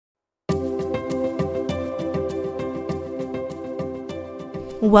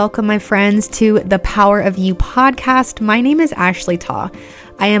Welcome, my friends, to the Power of You podcast. My name is Ashley Taw.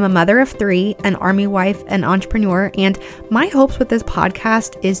 I am a mother of three, an Army wife, an entrepreneur, and my hopes with this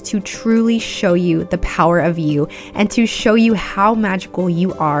podcast is to truly show you the power of you and to show you how magical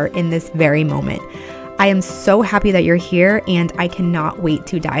you are in this very moment. I am so happy that you're here, and I cannot wait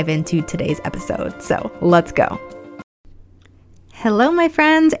to dive into today's episode. So let's go. Hello, my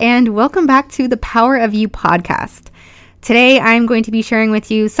friends, and welcome back to the Power of You podcast. Today, I'm going to be sharing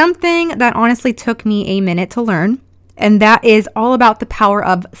with you something that honestly took me a minute to learn, and that is all about the power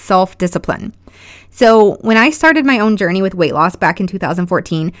of self-discipline. So when I started my own journey with weight loss back in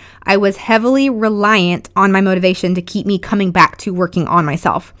 2014, I was heavily reliant on my motivation to keep me coming back to working on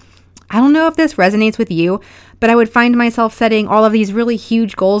myself. I don't know if this resonates with you, but I would find myself setting all of these really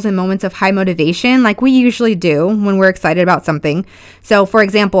huge goals in moments of high motivation, like we usually do when we're excited about something. So for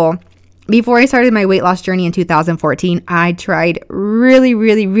example, before I started my weight loss journey in 2014, I tried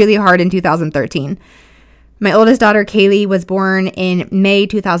really hard in 2013. My oldest daughter, Kaylee, was born in May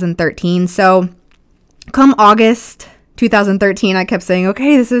 2013. So come August 2013, I kept saying,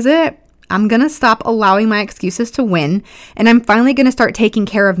 okay, this is it. I'm going to stop allowing my excuses to win, and I'm finally going to start taking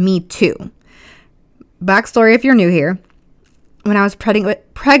care of me too. Backstory if you're new here. When I was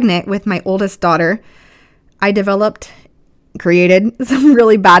pregnant with my oldest daughter, I created some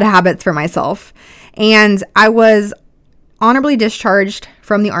really bad habits for myself. And I was honorably discharged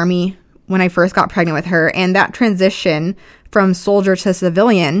from the Army when I first got pregnant with her. And that transition from soldier to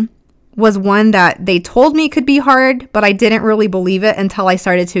civilian was one that they told me could be hard, but I didn't really believe it until I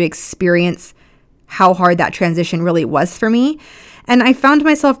started to experience how hard that transition really was for me. And I found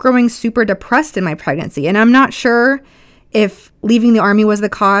myself growing super depressed in my pregnancy. And I'm not sure if leaving the Army was the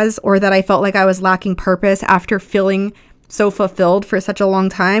cause or that I felt like I was lacking purpose after feeling so fulfilled for such a long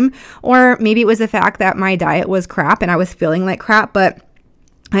time, or maybe it was the fact that my diet was crap and I was feeling like crap, but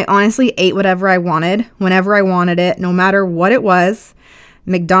I honestly ate whatever I wanted, whenever I wanted it, no matter what it was.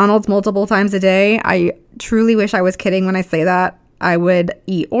 McDonald's multiple times a day. I truly wish I was kidding when I say that. I would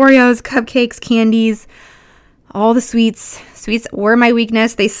eat Oreos, cupcakes, candies, all the sweets. Sweets were my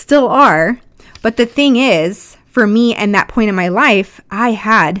weakness. They still are. But the thing is, for me and that point in my life, I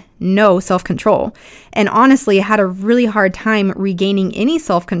had no self-control, and honestly had a really hard time regaining any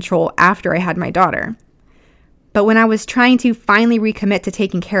self-control after I had my daughter. But when I was trying to finally recommit to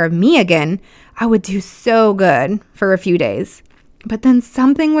taking care of me again, I would do so good for a few days. But then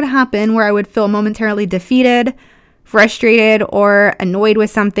something would happen where I would feel momentarily defeated, frustrated, or annoyed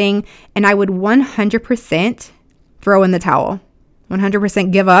with something, and I would 100% throw in the towel,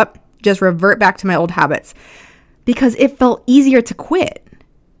 100% give up, just revert back to my old habits. Because it felt easier to quit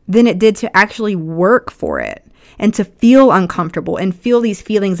than it did to actually work for it and to feel uncomfortable and feel these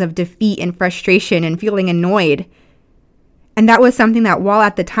feelings of defeat and frustration and feeling annoyed. And that was something that while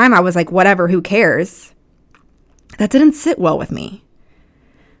at the time I was like, whatever, who cares? That didn't sit well with me.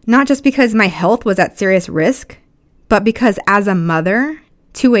 Not just because my health was at serious risk, but because as a mother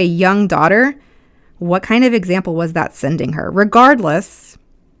to a young daughter, what kind of example was that sending her? Regardless,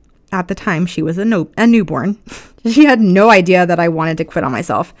 at the time, she was a newborn. She had no idea that I wanted to quit on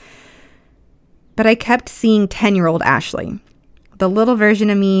myself. But I kept seeing 10-year-old Ashley, the little version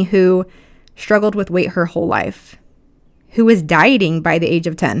of me who struggled with weight her whole life, who was dieting by the age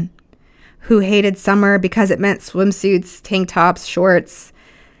of 10, who hated summer because it meant swimsuits, tank tops, shorts.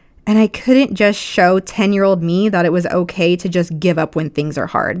 And I couldn't just show 10-year-old me that it was okay to just give up when things are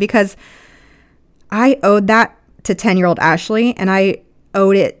hard, because I owed that to 10-year-old Ashley, and I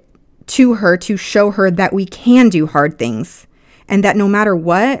owed it to her to show her that we can do hard things and that no matter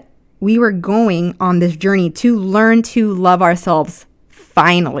what, we were going on this journey to learn to love ourselves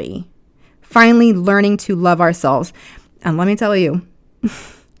finally learning to love ourselves. And let me tell you,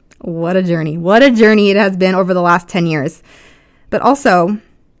 what a journey it has been over the last 10 years. But also,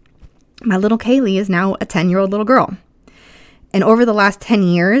 my little Kaylee is now a 10-year-old little girl. And over the last 10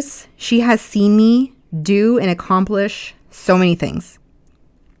 years, she has seen me do and accomplish so many things.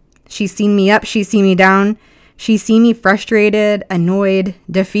 She's seen me up, she's seen me down, she's seen me frustrated, annoyed,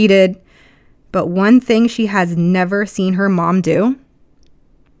 defeated. But one thing she has never seen her mom do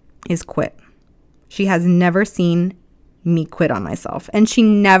is quit. She has never seen me quit on myself, and she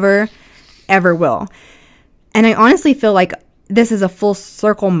never, ever will. And I honestly feel like this is a full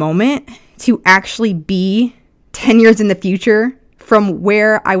circle moment to actually be 10 years in the future from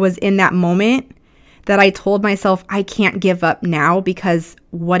where I was in that moment that I told myself I can't give up now, because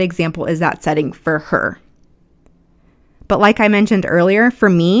what example is that setting for her? But like I mentioned earlier, for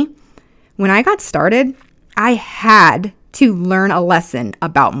me, when I got started, I had to learn a lesson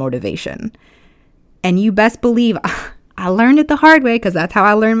about motivation. And you best believe I learned it the hard way because that's how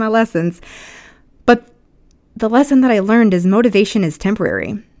I learned my lessons. But the lesson that I learned is motivation is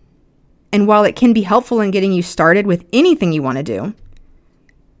temporary. And while it can be helpful in getting you started with anything you want to do,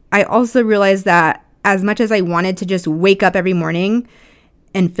 I also realized that as much as I wanted to just wake up every morning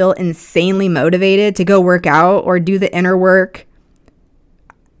and feel insanely motivated to go work out or do the inner work,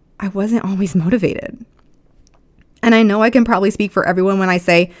 I wasn't always motivated. And I know I can probably speak for everyone when I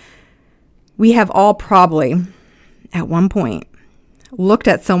say we have all probably, at one point, looked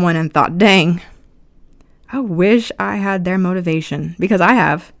at someone and thought, dang, I wish I had their motivation, because I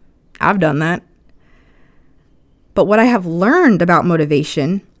have. I've done that. But what I have learned about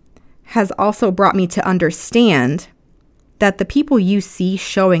motivation has also brought me to understand that the people you see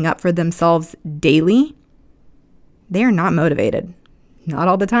showing up for themselves daily, they are not motivated. Not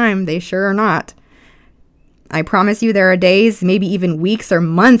all the time. They sure are not. I promise you there are days, maybe even weeks or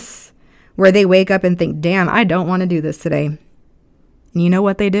months, where they wake up and think, damn, I don't want to do this today. And you know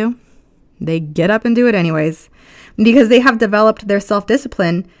what they do? They get up and do it anyways, because they have developed their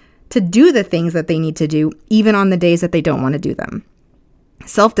self-discipline to do the things that they need to do, even on the days that they don't want to do them.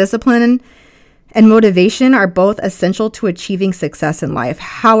 Self-discipline and motivation are both essential to achieving success in life.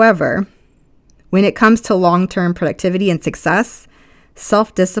 However, when it comes to long-term productivity and success,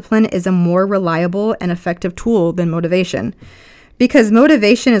 self-discipline is a more reliable and effective tool than motivation, because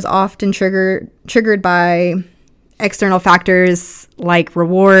motivation is often triggered by external factors like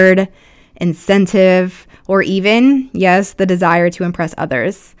reward, incentive, or even, yes, the desire to impress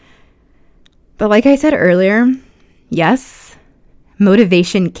others. But like I said earlier, yes,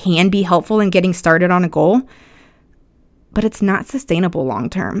 motivation can be helpful in getting started on a goal, but it's not sustainable long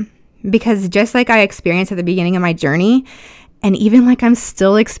term. Because just like I experienced at the beginning of my journey, and even like I'm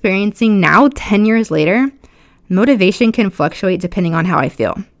still experiencing now, 10 years later, motivation can fluctuate depending on how I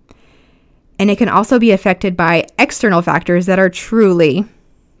feel. And it can also be affected by external factors that are truly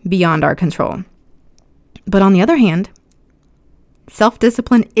beyond our control. But on the other hand,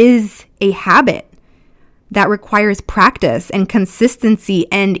 self-discipline is a habit that requires practice and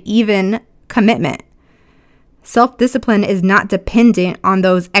consistency and even commitment. Self-discipline is not dependent on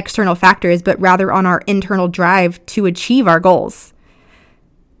those external factors, but rather on our internal drive to achieve our goals.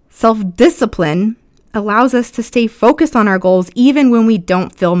 Self-discipline allows us to stay focused on our goals even when we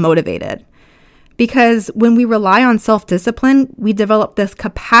don't feel motivated. Because when we rely on self-discipline, we develop this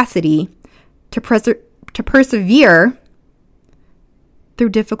capacity to persevere through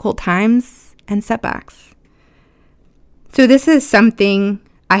difficult times and setbacks. So this is something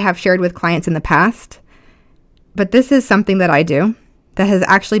I have shared with clients in the past, but this is something that I do that has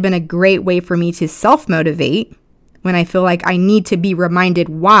actually been a great way for me to self-motivate when I feel like I need to be reminded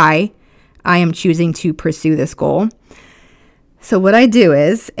why I am choosing to pursue this goal. So what I do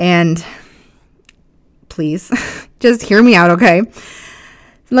is, and please just hear me out, okay?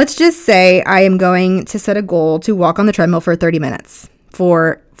 Let's just say I am going to set a goal to walk on the treadmill for 30 minutes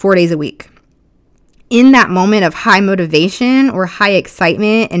for 4 days a week. In that moment of high motivation or high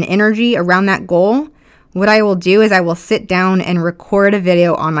excitement and energy around that goal, what I will do is I will sit down and record a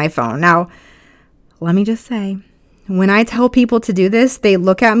video on my phone. Now, let me just say, when I tell people to do this, they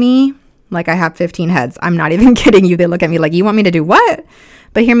look at me like I have 15 heads. I'm not even kidding you. They look at me like, you want me to do what?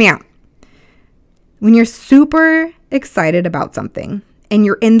 But hear me out. When you're super excited about something and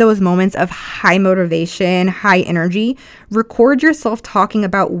you're in those moments of high motivation, high energy, record yourself talking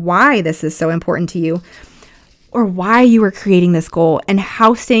about why this is so important to you, or why you are creating this goal, and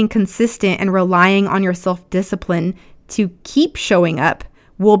how staying consistent and relying on your self-discipline to keep showing up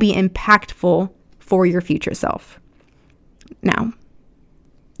will be impactful for your future self. Now,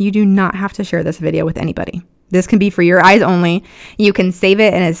 you do not have to share this video with anybody. This can be for your eyes only. You can save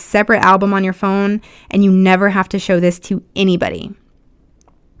it in a separate album on your phone, and you never have to show this to anybody.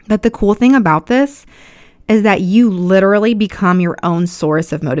 But the cool thing about this is that you literally become your own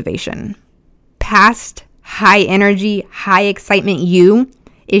source of motivation. Past high energy, high excitement you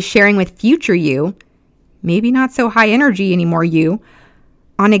is sharing with future you, maybe not so high energy anymore you,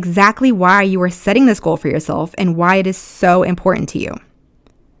 on exactly why you are setting this goal for yourself and why it is so important to you.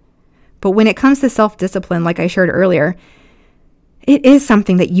 But when it comes to self-discipline, like I shared earlier, it is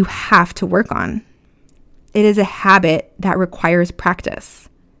something that you have to work on. It is a habit that requires practice.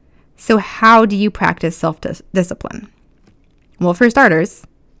 So how do you practice self-discipline? Well, for starters,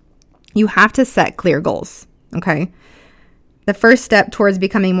 you have to set clear goals, okay? The first step towards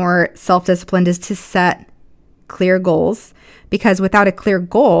becoming more self-disciplined is to set clear goals, because without a clear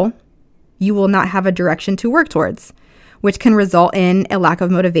goal, you will not have a direction to work towards, which can result in a lack of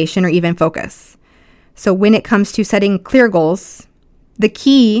motivation or even focus. So when it comes to setting clear goals, the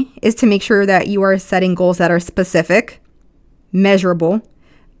key is to make sure that you are setting goals that are specific, measurable,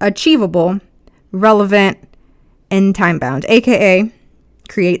 achievable, relevant, and time-bound, aka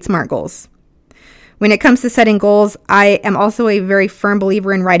create SMART goals. When it comes to setting goals, I am also a very firm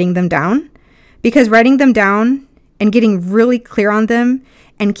believer in writing them down, because writing them down and getting really clear on them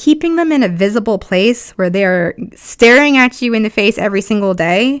and keeping them in a visible place where they're staring at you in the face every single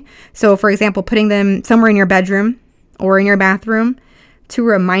day. So, for example, putting them somewhere in your bedroom or in your bathroom to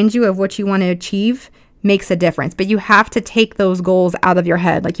remind you of what you want to achieve makes a difference. But you have to take those goals out of your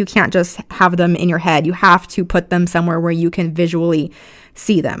head. Like, you can't just have them in your head. You have to put them somewhere where you can visually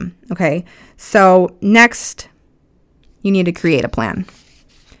see them. Okay. So next, you need to create a plan.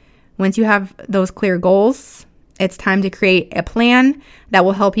 Once you have those clear goals, it's time to create a plan that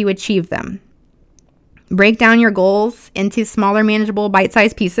will help you achieve them. Break down your goals into smaller, manageable,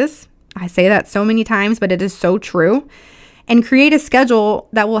 bite-sized pieces. I say that so many times, but it is so true. And create a schedule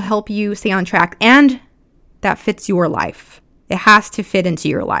that will help you stay on track and that fits your life. It has to fit into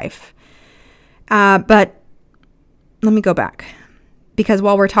your life. But let me go back, because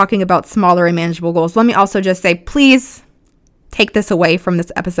while we're talking about smaller and manageable goals, let me also just say, please take this away from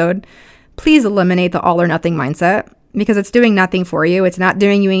this episode. Please eliminate the all or nothing mindset, because it's doing nothing for you. It's not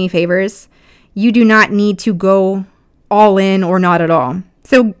doing you any favors. You do not need to go all in or not at all.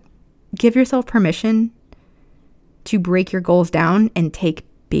 So give yourself permission to break your goals down and take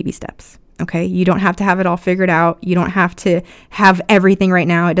baby steps. Okay. You don't have to have it all figured out. You don't have to have everything right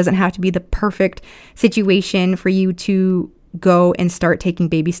now. It doesn't have to be the perfect situation for you to go and start taking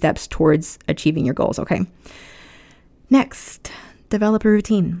baby steps towards achieving your goals. Okay. Next, develop a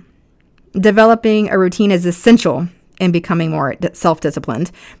routine. Developing a routine is essential in becoming more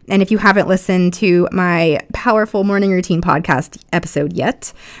self-disciplined. And if you haven't listened to my Powerful Morning Routine podcast episode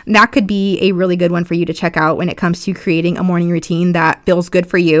yet, that could be a really good one for you to check out when it comes to creating a morning routine that feels good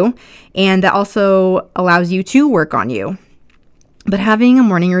for you and that also allows you to work on you. But having a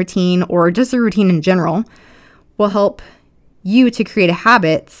morning routine, or just a routine in general, will help you to create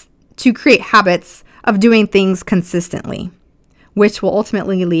habits of doing things consistently, which will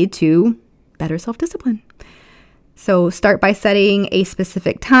ultimately lead to better self-discipline. So start by setting a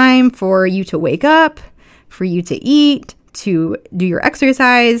specific time for you to wake up, for you to eat, to do your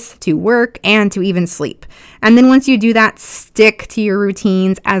exercise, to work, and to even sleep. And then once you do that, stick to your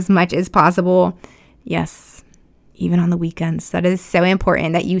routines as much as possible. Yes, even on the weekends. That is so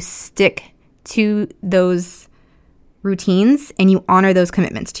important that you stick to those routines and you honor those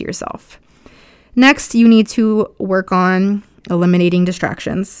commitments to yourself. Next, you need to work on eliminating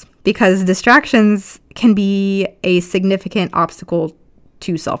distractions, because distractions can be a significant obstacle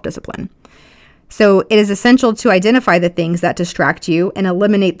to self-discipline. So it is essential to identify the things that distract you and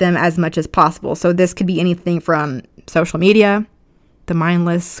eliminate them as much as possible. So this could be anything from social media, the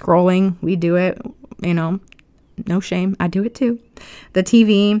mindless scrolling. We do it, no shame. I do it too. The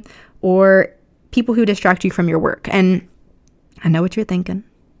TV, or people who distract you from your work. And I know what you're thinking.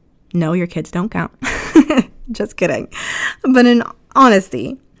 No, your kids don't count. Just kidding. But in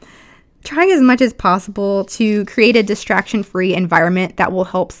honesty, try as much as possible to create a distraction-free environment that will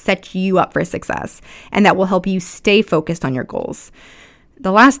help set you up for success and that will help you stay focused on your goals.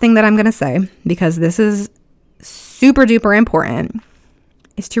 The last thing that I'm going to say, because this is super duper important,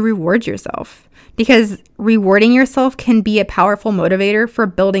 is to reward yourself, because rewarding yourself can be a powerful motivator for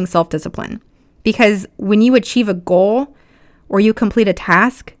building self-discipline. Because when you achieve a goal or you complete a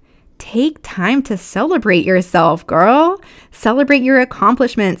task, take time to celebrate yourself, girl. Celebrate your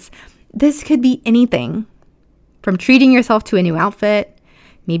accomplishments. This could be anything from treating yourself to a new outfit,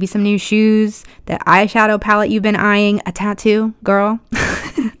 maybe some new shoes, that eyeshadow palette you've been eyeing, a tattoo, girl.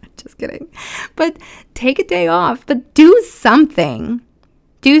 Just kidding. But take a day off, but do something.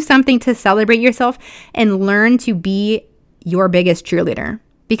 Do something to celebrate yourself and learn to be your biggest cheerleader,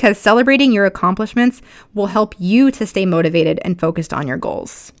 because celebrating your accomplishments will help you to stay motivated and focused on your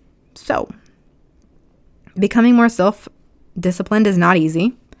goals. So, becoming more self-disciplined is not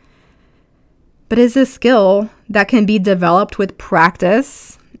easy, but is a skill that can be developed with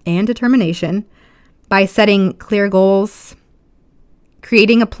practice and determination by setting clear goals,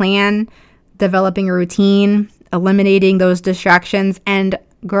 creating a plan, developing a routine, eliminating those distractions, and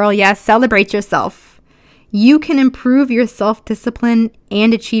girl, yes, celebrate yourself. You can improve your self-discipline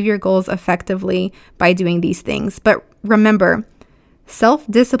and achieve your goals effectively by doing these things. But remember,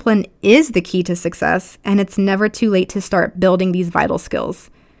 self-discipline is the key to success, and it's never too late to start building these vital skills.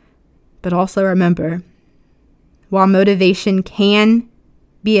 But also remember, while motivation can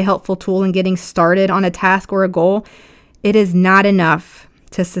be a helpful tool in getting started on a task or a goal, it is not enough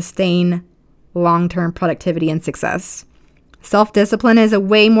to sustain long-term productivity and success. Self-discipline is a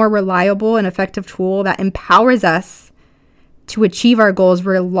way more reliable and effective tool that empowers us to achieve our goals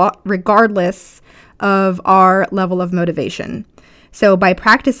regardless of our level of motivation. So by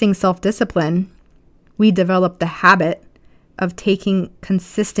practicing self-discipline, we develop the habit of taking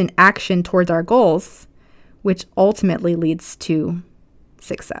consistent action towards our goals, which ultimately leads to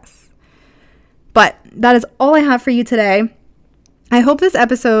success. But that is all I have for you today. I hope this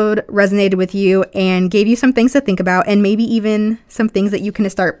episode resonated with you and gave you some things to think about, and maybe even some things that you can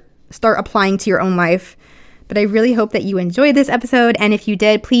start applying to your own life. But I really hope that you enjoyed this episode, and if you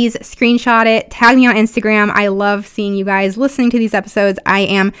did, please screenshot it, tag me on Instagram. I love seeing you guys listening to these episodes. I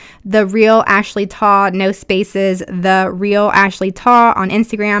am The Real Ashley Taw, no spaces, The Real Ashley Taw on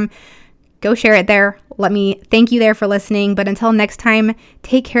Instagram. Go share it there. Let me thank you there for listening. But until next time,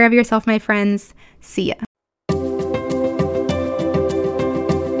 take care of yourself, my friends. See ya.